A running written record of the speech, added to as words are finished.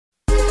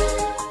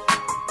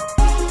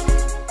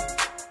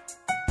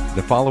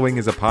The following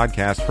is a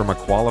podcast from a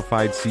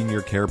qualified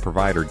senior care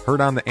provider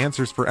heard on the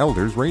Answers for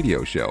Elders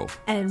radio show.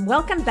 And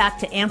welcome back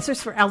to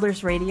Answers for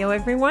Elders radio,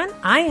 everyone.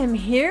 I am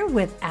here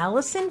with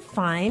Allison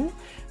Fine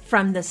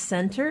from the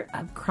Center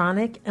of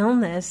Chronic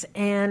Illness.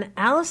 And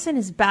Allison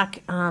is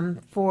back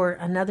for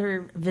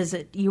another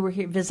visit. You were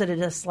here, visited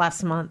us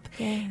last month.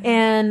 Yeah.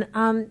 And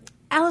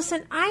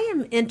Allison, I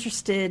am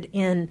interested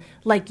in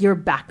your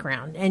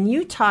background. And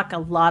you talk a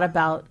lot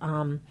about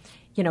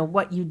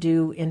what you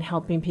do in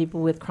helping people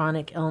with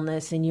chronic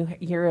illness, and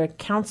you're a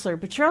counselor,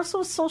 but you're also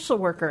a social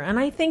worker. And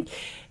I think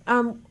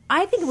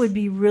it would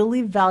be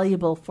really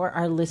valuable for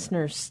our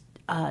listeners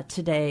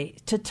today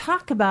to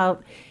talk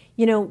about,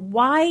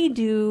 why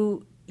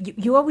do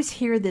you always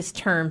hear this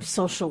term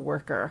social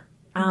worker?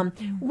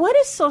 What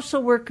do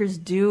social workers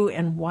do,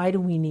 and why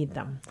do we need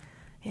them?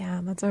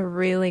 Yeah, that's a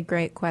really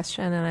great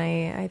question, and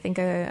I think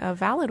a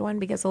valid one,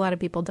 because a lot of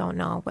people don't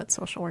know what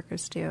social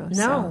workers do.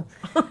 No.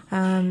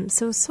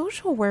 So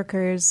social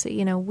workers,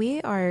 we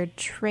are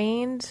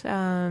trained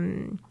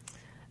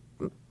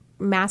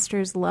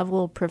master's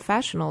level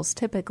professionals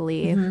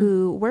typically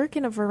who work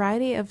in a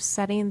variety of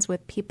settings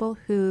with people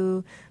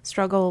who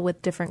struggle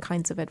with different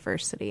kinds of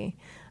adversity.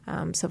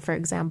 So, for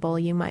example,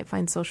 you might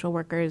find social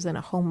workers in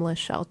a homeless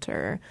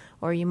shelter,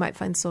 or you might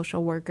find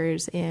social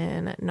workers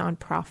in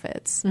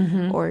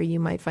nonprofits, or you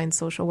might find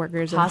social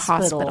workers in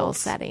hospital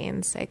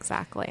settings.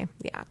 Exactly.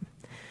 Yeah.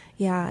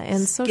 Yeah.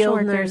 And social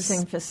skilled workers,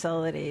 nursing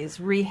facilities,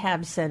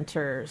 rehab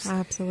centers.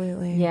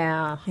 Absolutely.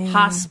 Yeah.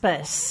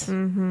 Hospice.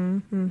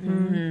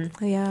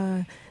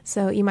 Yeah.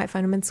 So you might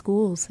find them in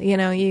schools. You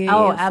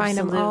find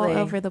them all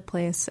over the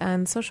place.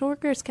 And social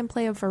workers can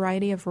play a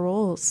variety of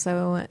roles.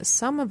 So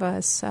some of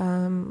us,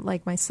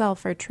 like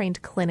myself, are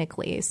trained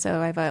clinically.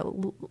 So I have a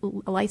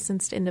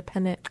licensed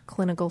independent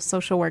clinical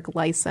social work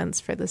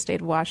license for the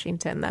state of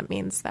Washington. That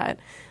means that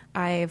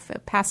I've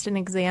passed an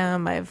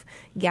exam. I've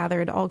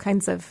gathered all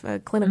kinds of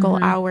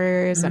clinical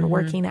hours and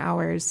working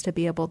hours to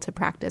be able to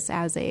practice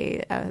as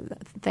a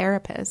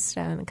therapist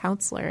and a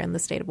counselor in the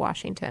state of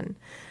Washington.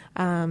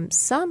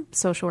 Some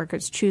social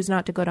workers choose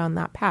not to go down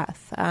that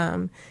path.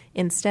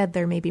 Instead,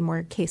 there may be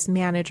more case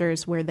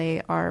managers where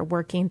they are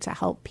working to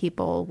help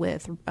people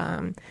with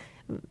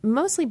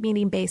mostly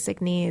meeting basic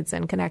needs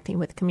and connecting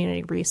with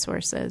community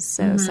resources.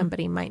 So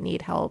somebody might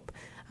need help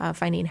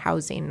finding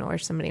housing, or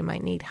somebody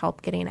might need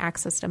help getting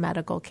access to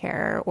medical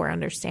care, or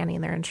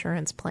understanding their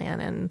insurance plan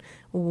and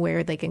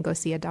where they can go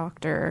see a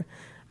doctor.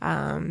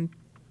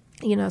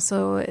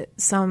 So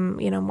some,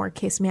 more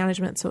case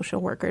management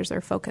social workers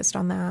are focused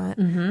on that.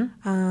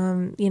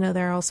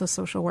 There are also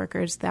social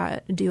workers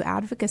that do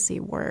advocacy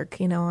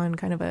work, on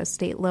kind of a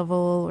state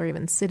level or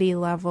even city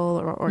level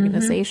or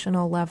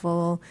organizational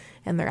level,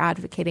 and they're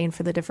advocating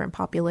for the different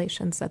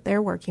populations that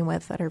they're working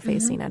with that are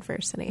facing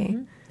adversity.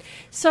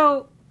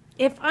 So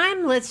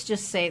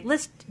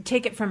let's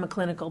take it from a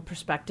clinical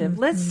perspective.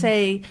 Let's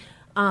say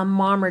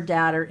mom or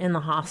dad are in the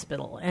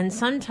hospital, and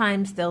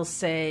sometimes they'll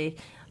say,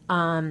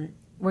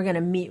 we're going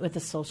to meet with a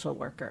social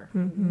worker.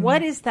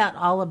 What is that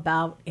all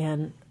about,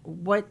 and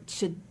what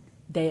should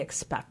they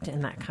expect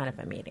in that kind of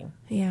a meeting?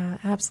 Yeah,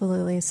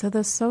 absolutely. So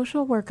the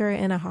social worker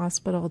in a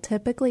hospital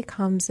typically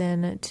comes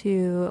in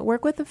to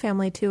work with the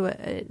family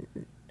to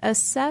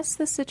assess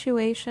the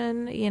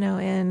situation,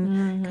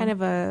 in kind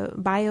of a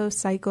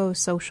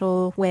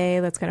biopsychosocial way.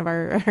 That's kind of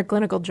our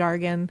clinical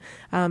jargon.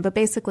 But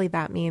basically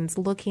that means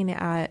looking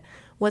at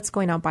what's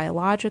going on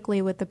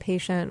biologically with the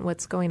patient,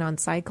 what's going on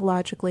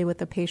psychologically with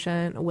the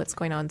patient, what's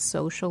going on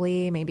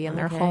socially, maybe in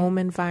their home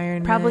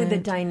environment. Probably the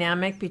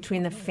dynamic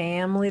between the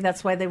family.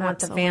 That's why they want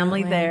the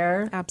family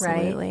there.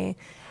 Absolutely. Right?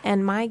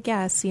 And my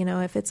guess,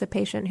 if it's a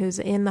patient who's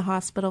in the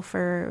hospital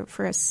for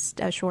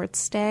a short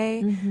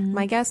stay,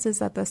 my guess is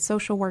that the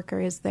social worker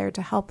is there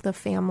to help the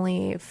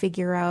family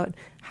figure out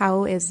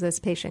how is this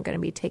patient going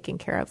to be taken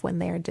care of when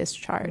they are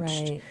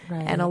discharged. Right.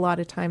 And a lot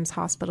of times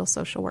hospital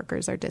social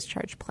workers are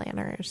discharge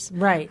planners.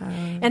 Right.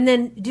 And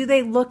then do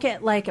they look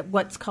at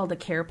what's called a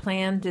care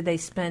plan? Do they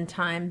spend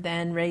time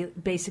then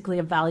basically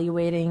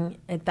evaluating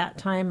at that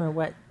time, or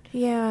what?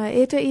 Yeah,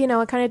 it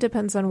kind of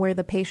depends on where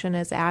the patient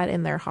is at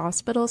in their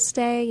hospital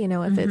stay.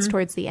 If it's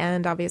towards the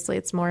end, obviously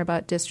it's more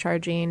about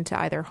discharging to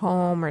either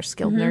home or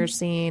skilled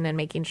nursing and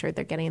making sure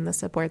they're getting the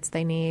supports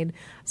they need.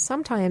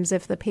 Sometimes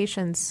if the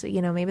patient's,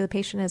 maybe the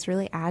patient is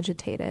really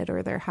agitated,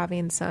 or they're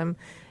having some,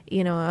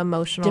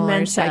 emotional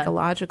dementia, or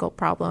psychological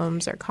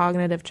problems, or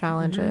cognitive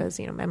challenges,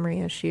 memory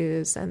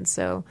issues. And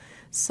so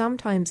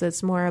sometimes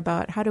it's more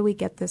about how do we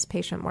get this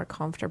patient more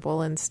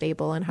comfortable and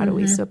stable, and how do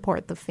we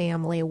support the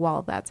family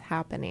while that's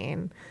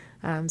happening.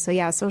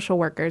 Social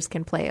workers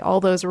can play all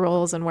those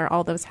roles and wear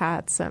all those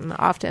hats, and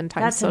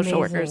oftentimes social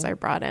workers are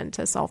brought in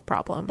to solve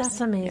problems.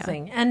 That's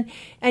amazing. Yeah.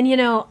 And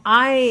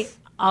I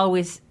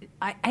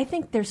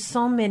think there's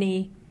so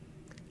many,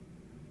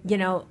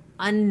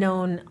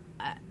 unknown,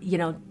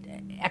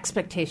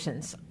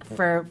 expectations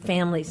for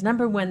families.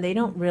 Number one, they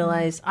don't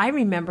realize. I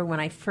remember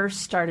when I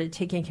first started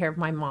taking care of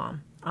my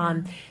mom.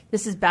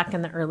 This is back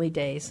in the early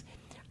days.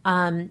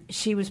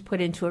 she was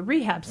put into a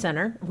rehab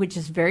center, which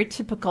is very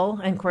typical.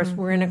 And, of course,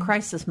 we're in a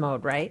crisis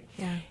mode, right?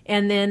 Yeah.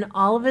 And then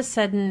all of a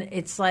sudden,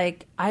 it's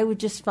like I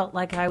just felt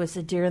like I was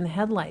a deer in the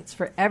headlights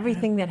for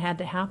everything that had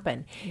to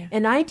happen. Yeah.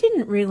 And I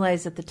didn't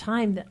realize at the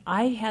time that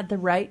I had the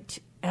right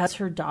as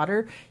her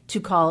daughter to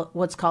call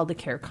what's called the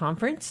care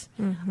conference.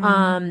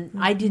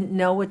 I didn't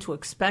know what to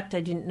expect. I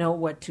didn't know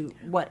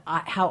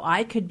how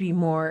I could be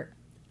more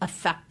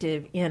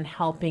effective in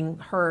helping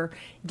her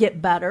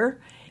get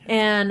better.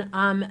 And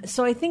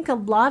so I think a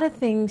lot of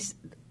things,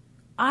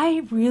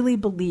 I really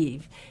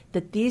believe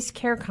that these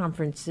care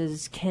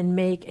conferences can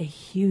make a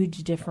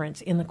huge difference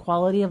in the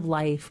quality of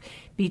life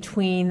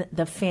between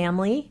the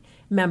family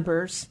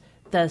members,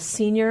 the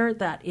senior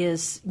that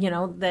is in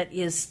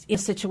a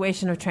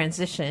situation of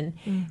transition,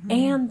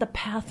 and the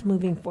path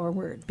moving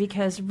forward.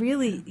 Because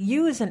really,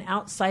 you as an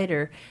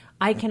outsider,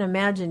 I can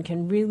imagine,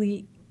 can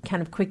really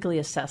kind of quickly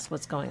assess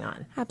what's going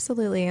on.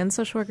 Absolutely. And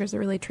social workers are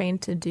really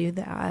trained to do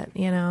that,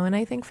 and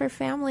I think for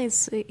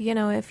families,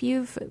 if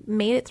you've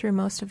made it through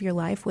most of your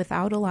life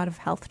without a lot of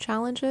health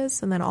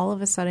challenges, and then all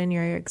of a sudden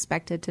you're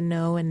expected to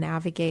know and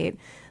navigate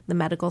the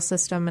medical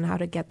system and how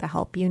to get the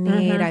help you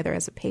need, either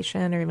as a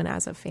patient or even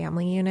as a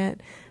family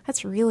unit,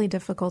 that's really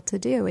difficult to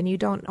do. And you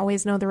don't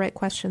always know the right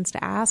questions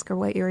to ask or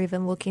what you're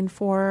even looking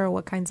for, or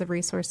what kinds of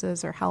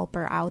resources or help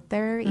are out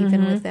there,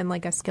 even within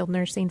like a skilled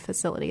nursing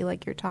facility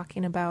like you're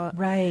talking about.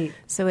 Right.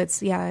 So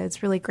it's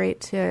really great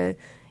to...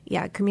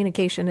 Yeah,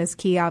 communication is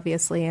key,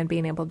 obviously, and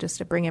being able just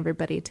to bring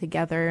everybody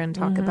together and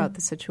talk about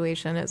the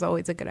situation is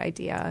always a good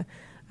idea.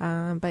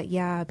 But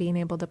yeah, being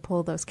able to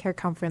pull those care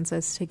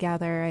conferences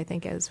together, I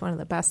think, is one of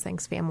the best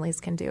things families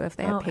can do if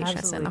they have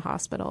patients in the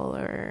hospital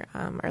or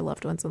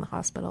loved ones in the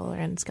hospital or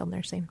in skilled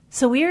nursing.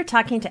 So we are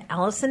talking to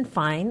Allison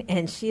Fine,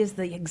 and she is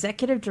the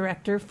executive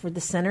director for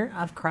the Center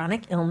of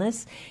Chronic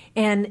Illness.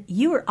 And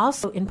you are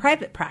also in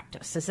private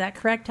practice. Is that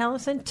correct,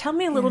 Allison? Tell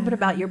me a little bit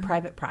about your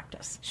private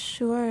practice.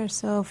 Sure.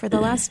 So for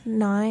the last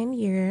 9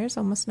 years,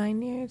 almost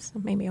 9 years,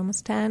 maybe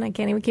almost 10, I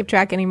can't even keep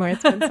track anymore.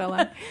 It's been so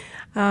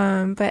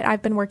long. But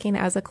I've been working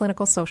as a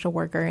clinical social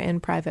worker in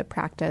private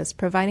practice,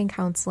 providing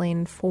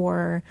counseling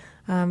for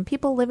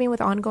people living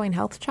with ongoing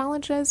health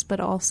challenges, but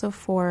also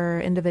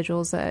for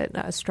individuals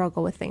that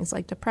struggle with things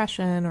like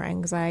depression or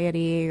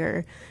anxiety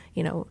or,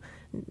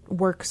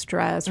 work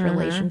stress,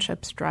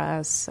 relationship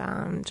stress,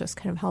 just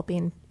kind of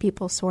helping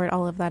people sort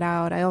all of that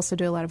out. I also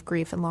do a lot of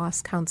grief and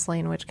loss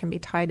counseling, which can be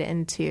tied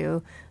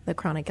into the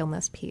chronic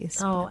illness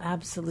piece. Oh,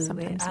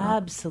 absolutely.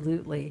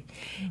 Absolutely.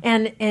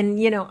 And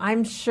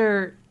I'm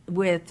sure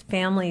with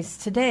families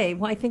today,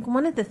 well, I think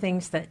one of the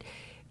things that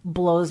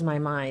blows my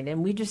mind,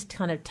 and we just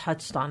kind of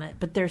touched on it,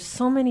 but there's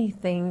so many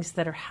things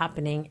that are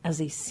happening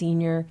as a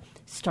senior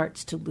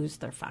starts to lose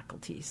their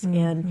faculties.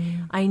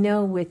 And I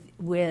know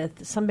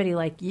with somebody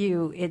like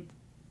you,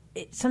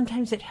 it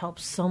sometimes it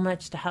helps so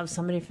much to have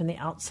somebody from the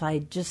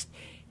outside just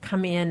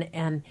come in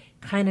and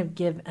kind of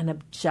give an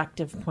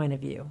objective point of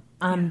view.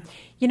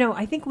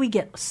 I think we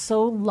get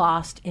so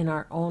lost in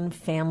our own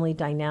family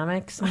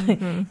dynamics,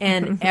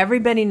 and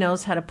everybody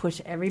knows how to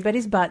push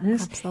everybody's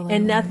buttons. Absolutely.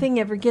 And nothing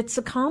ever gets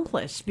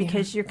accomplished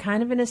because you're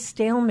kind of in a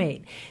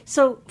stalemate.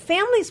 So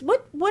families,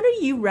 what do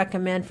you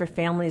recommend for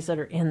families that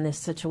are in this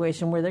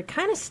situation where they're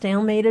kind of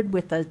stalemated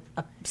with a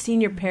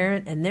senior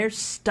parent and they're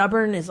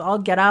stubborn as all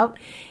get out,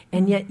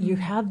 and yet you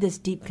have this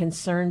deep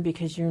concern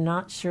because you're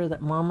not sure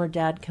that mom or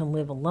dad can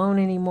live alone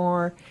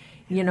anymore?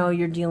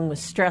 You're dealing with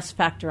stress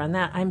factor on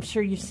that. I'm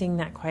sure you're seeing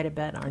that quite a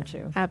bit, aren't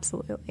you?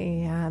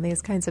 Absolutely. Yeah.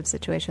 These kinds of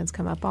situations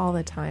come up all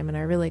the time and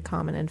are really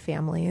common in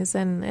families.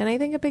 And I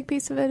think a big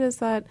piece of it is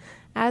that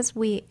as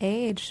we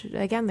age,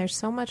 again, there's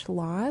so much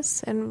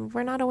loss and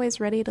we're not always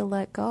ready to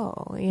let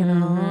go,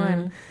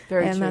 and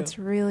true. That's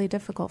really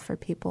difficult for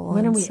people.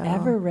 When are we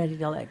ever ready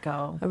to let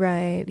go?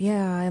 Right.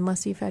 Yeah.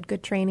 Unless you've had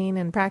good training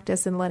and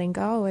practice in letting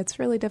go, it's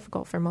really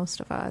difficult for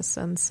most of us.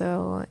 And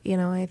so,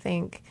 I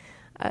think...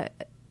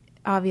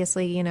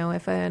 obviously,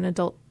 if an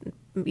adult,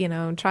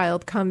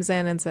 child comes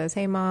in and says,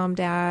 hey, mom,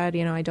 dad,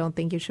 I don't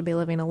think you should be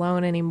living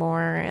alone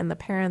anymore. And the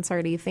parent's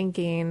already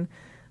thinking,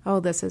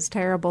 oh, this is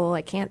terrible.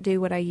 I can't do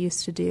what I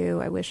used to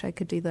do. I wish I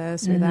could do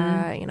this or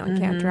that. I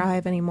can't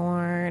drive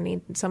anymore. I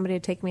need somebody to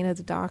take me to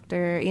the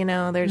doctor.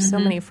 There's so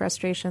many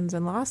frustrations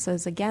and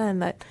losses, again,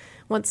 that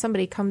once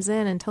somebody comes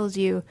in and tells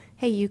you,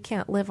 hey, you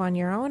can't live on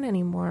your own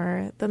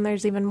anymore, then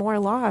there's even more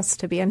loss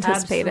to be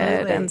anticipated.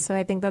 Absolutely. And so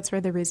I think that's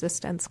where the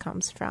resistance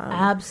comes from.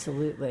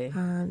 Absolutely.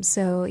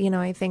 So,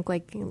 I think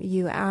like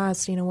you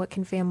asked, what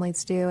can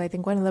families do? I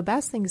think one of the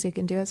best things you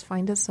can do is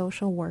find a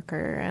social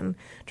worker and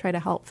try to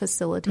help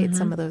facilitate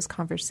some of those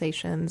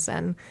conversations.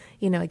 And,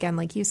 again,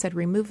 like you said,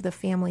 remove the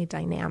family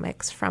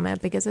dynamics from it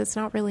because it's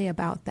not really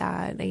about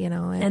that,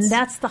 And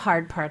that's the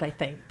hard part, I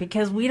think,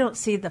 because we don't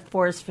see the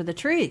forest for the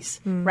trees,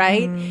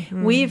 right?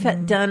 We've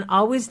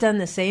always done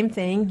the same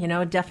thing,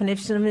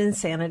 definition of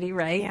insanity,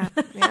 right? Yeah.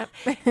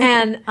 Yep.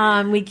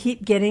 And we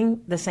keep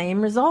getting the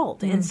same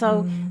result. And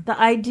so the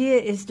idea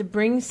is to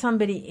bring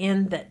somebody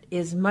in that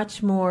is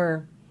much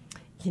more,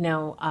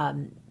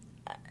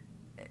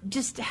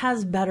 just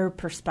has better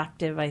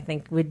perspective, I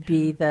think, would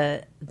be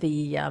the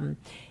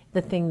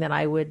thing that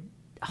I would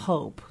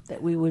hope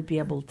that we would be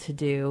able to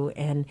do,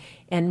 and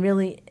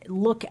really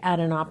look at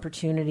an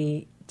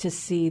opportunity to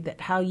see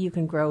that how you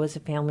can grow as a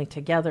family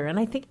together. And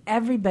I think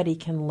everybody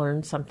can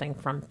learn something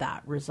from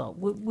that result.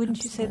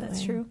 Wouldn't you say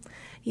that's true?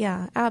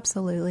 Yeah,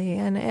 absolutely.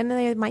 And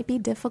it might be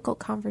difficult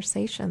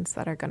conversations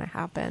that are going to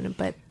happen,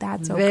 but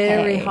that's okay.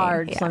 Very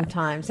hard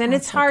sometimes. And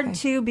it's hard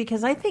too,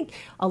 because I think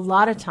a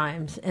lot of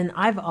times, and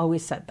I've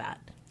always said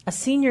that, a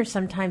senior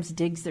sometimes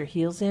digs their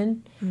heels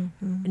in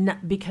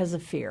not because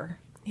of fear.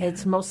 Yeah.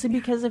 It's mostly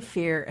because of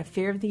fear, a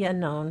fear of the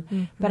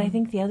unknown. But I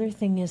think the other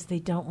thing is they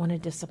don't want to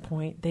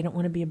disappoint. They don't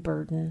want to be a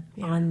burden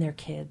on their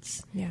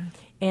kids. Yeah.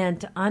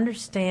 And to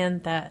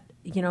understand that,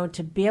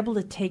 to be able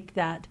to take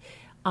that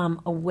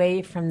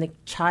away from the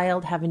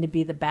child having to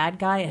be the bad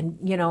guy, and,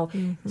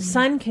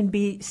 son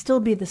can still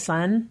be the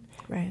son.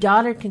 Right.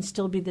 Daughter can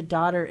still be the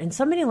daughter, and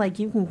somebody like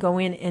you can go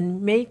in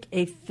and make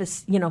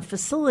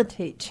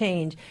facilitate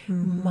change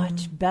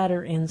much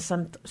better in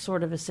some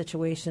sort of a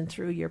situation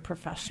through your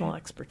professional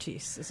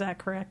expertise. Is that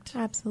correct?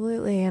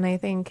 Absolutely. And I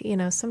think,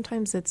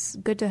 sometimes it's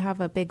good to have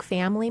a big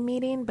family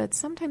meeting, but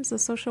sometimes the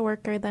social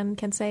worker then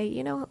can say,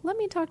 let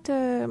me talk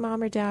to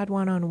mom or dad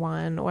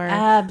one-on-one, or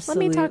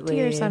Absolutely. Let me talk to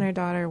your son or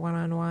daughter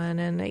one-on-one.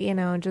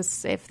 And,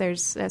 just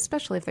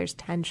especially if there's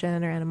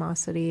tension or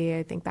animosity,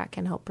 I think that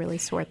can help really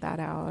sort that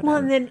out.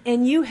 Well,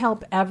 and you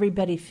help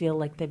everybody feel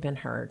like they've been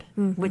heard,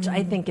 which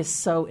I think is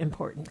so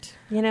important.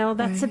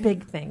 That's a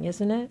big thing,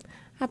 isn't it?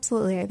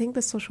 Absolutely. I think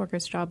the social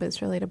worker's job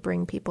is really to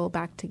bring people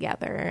back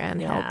together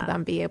and help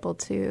them be able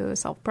to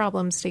solve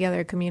problems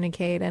together,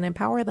 communicate, and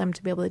empower them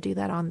to be able to do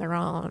that on their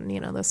own.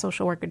 The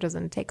social worker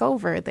doesn't take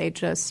over. They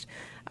just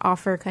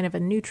offer kind of a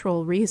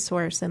neutral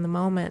resource in the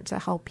moment to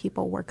help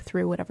people work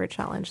through whatever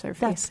challenge they're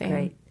facing.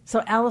 That's great.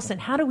 So, Allison,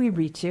 how do we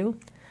reach you?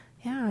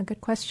 Yeah, good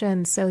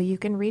question. So you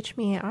can reach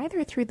me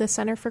either through the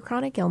Center for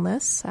Chronic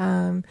Illness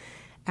at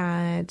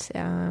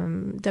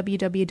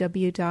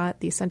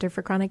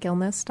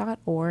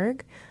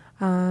www.thecenterforchronic-illness.org.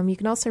 You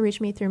can also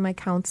reach me through my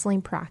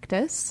counseling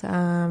practice.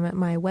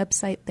 My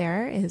website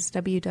there is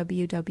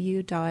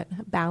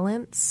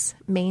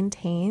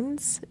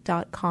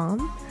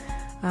www.balancemaintains.com.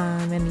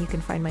 And you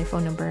can find my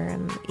phone number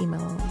and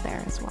email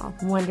there as well.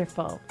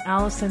 Wonderful.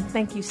 Allison,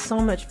 thank you so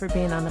much for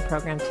being on the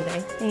program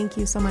today. Thank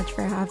you so much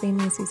for having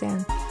me,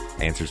 Suzanne.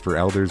 Answers for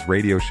Elders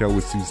radio show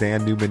with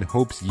Suzanne Newman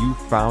hopes you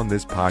found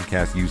this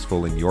podcast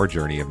useful in your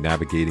journey of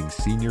navigating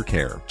senior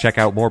care. Check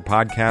out more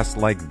podcasts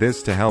like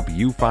this to help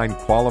you find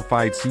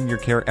qualified senior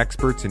care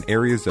experts in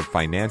areas of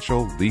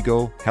financial,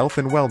 legal, health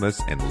and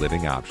wellness, and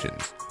living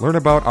options. Learn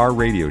about our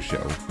radio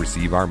show,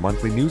 receive our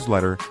monthly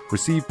newsletter,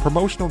 receive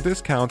promotional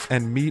discounts,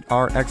 and meet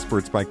our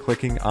experts by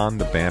clicking on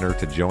the banner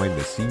to join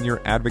the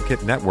Senior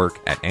Advocate Network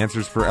at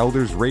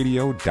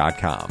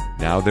AnswersForEldersRadio.com.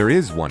 Now there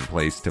is one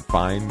place to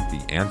find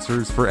the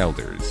Answers for Elders.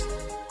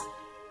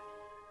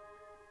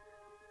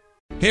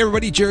 Hey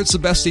everybody, Jared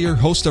Sebestier,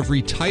 host of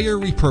Retire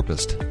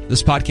Repurposed.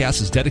 This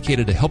podcast is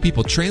dedicated to help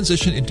people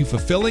transition into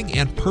fulfilling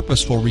and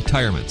purposeful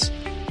retirements.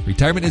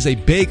 Retirement is a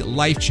big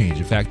life change.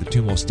 In fact, the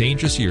two most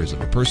dangerous years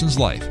of a person's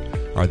life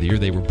are the year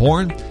they were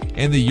born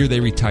and the year they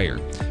retire.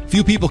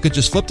 Few people could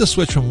just flip the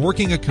switch from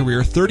working a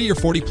career 30 or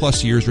 40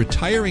 plus years,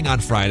 retiring on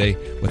Friday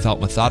without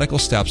methodical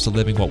steps to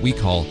living what we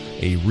call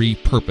a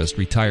repurposed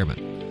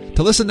retirement.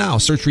 To listen now,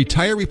 search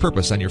Retire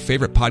Repurposed on your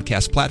favorite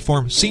podcast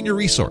platform, Senior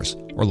Resource,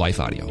 or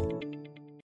Life Audio.